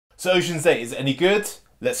So Ocean's 8, is it any good?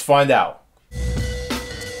 Let's find out.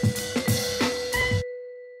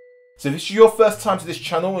 So if this is your first time to this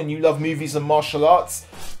channel and you love movies and martial arts,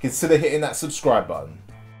 consider hitting that subscribe button.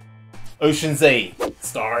 Ocean's 8,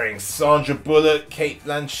 starring Sandra Bullock, Cate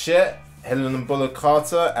Blanchett, Helena Bullock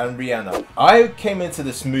Carter and Rihanna. I came into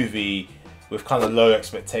this movie with kind of low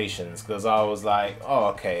expectations because I was like, oh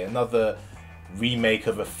okay, another remake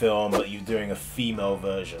of a film but you're doing a female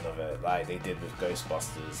version of it like they did with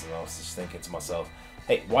Ghostbusters, and I was just thinking to myself,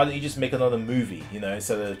 hey, why don't you just make another movie, you know,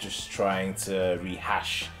 instead of just trying to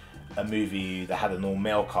rehash a movie that had an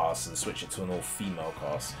all-male cast and switch it to an all-female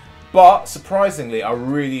cast. But surprisingly, I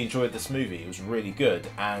really enjoyed this movie. It was really good,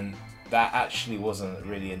 and that actually wasn't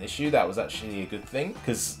really an issue. That was actually a good thing,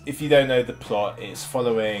 because if you don't know the plot, it's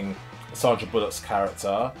following Sandra Bullock's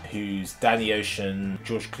character, who's Danny Ocean,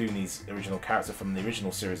 George Clooney's original character from the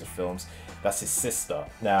original series of films. That's his sister.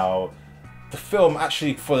 Now, the film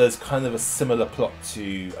actually follows kind of a similar plot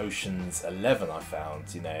to Ocean's 11, I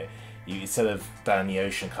found, you know. Instead of Danny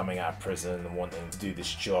Ocean coming out of prison and wanting to do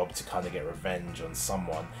this job to kind of get revenge on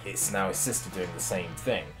someone, it's now his sister doing the same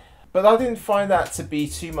thing. But I didn't find that to be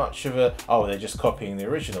too much of a, oh, they're just copying the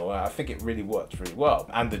original. I think it really worked really well.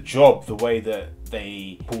 And the job, the way that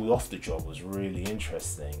they pulled off the job was really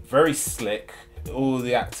interesting. Very slick. All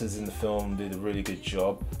the actors in the film did a really good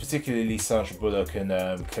job, particularly Sandra Bullock and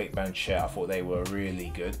Cate Blanchett. I thought they were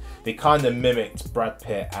really good. They kind of mimicked Brad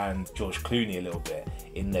Pitt and George Clooney a little bit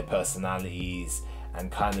in their personalities and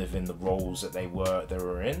kind of in the roles that they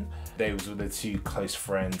were in. They were the two close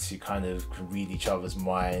friends who kind of could read each other's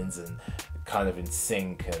minds and kind of in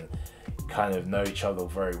sync and kind of know each other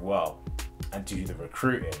very well and do the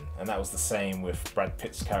recruiting. And that was the same with Brad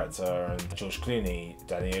Pitt's character and George Clooney,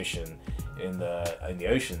 Danny Ocean, in the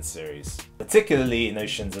Ocean series, particularly in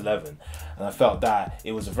Ocean's 11. And I felt that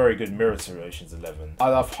it was a very good mirror to Ocean's 11. I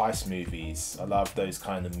love heist movies. I love those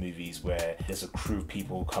kind of movies where there's a crew of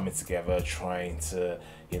people coming together trying to,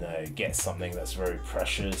 you know, get something that's very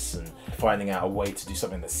precious and finding out a way to do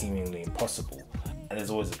something that's seemingly impossible. And there's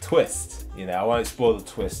always a twist, you know. I won't spoil the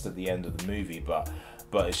twist at the end of the movie, but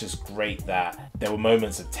it's just great that there were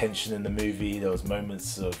moments of tension in the movie. There was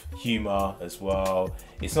moments of humor as well.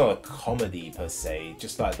 It's not a comedy per se,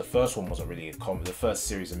 just like the first one wasn't really a comedy. The first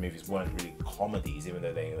series of movies weren't really comedies, even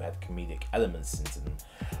though they had comedic elements into them.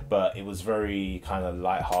 But it was very kind of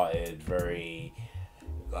lighthearted, very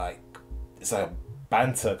like, it's like a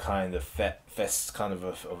banter kind of fest kind of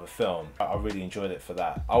a film. I really enjoyed it for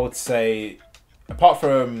that. I would say, apart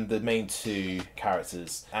from the main two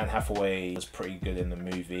characters, Anne Hathaway was pretty good in the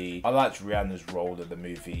movie. I liked Rihanna's role in the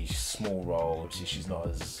movie, small role. She's not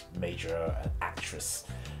as major an actress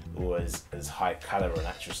or as high caliber an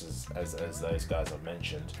actress as those guys I've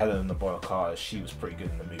mentioned. Helena Bullock Carter, she was pretty good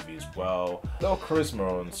in the movie as well. A lot of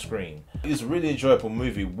charisma on screen. It was a really enjoyable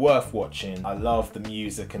movie, worth watching. I love the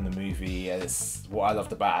music in the movie, and it's what I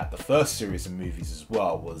loved about the first series of movies as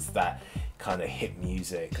well, was that kind of hit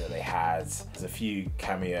music that they had. There's a few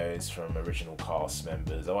cameos from original cast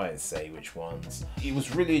members, I won't say which ones. It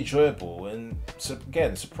was really enjoyable, and so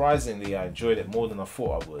again, surprisingly I enjoyed it more than I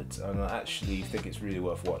thought I would, and I actually think it's really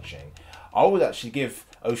worth watching. I would actually give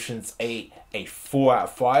Ocean's 8 a 4 out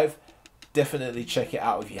of 5. Definitely check it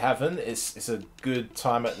out if you haven't. It's a good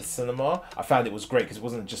time at the cinema. I found it was great because it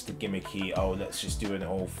wasn't just a gimmicky, oh, let's just do an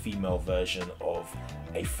all-female version of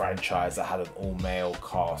a franchise that had an all-male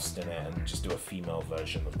cast in it and just do a female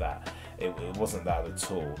version of that. It wasn't that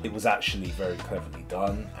at all. It was actually very cleverly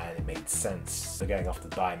done and it made sense. They're going after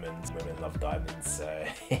diamonds. Women love diamonds, so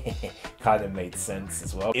kind of made sense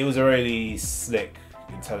as well. It was a really slick,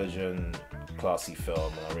 intelligent, classy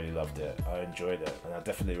film, and I really loved it. I enjoyed it, and I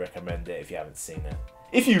definitely recommend it if you haven't seen it.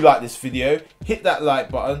 If you like this video, hit that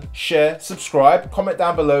like button, share, subscribe, comment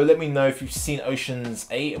down below. Let me know if you've seen Ocean's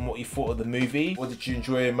 8 and what you thought of the movie. What did you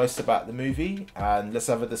enjoy most about the movie? And let's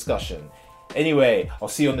have a discussion. Anyway, I'll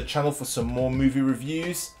see you on the channel for some more movie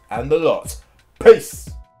reviews and the lot. Peace!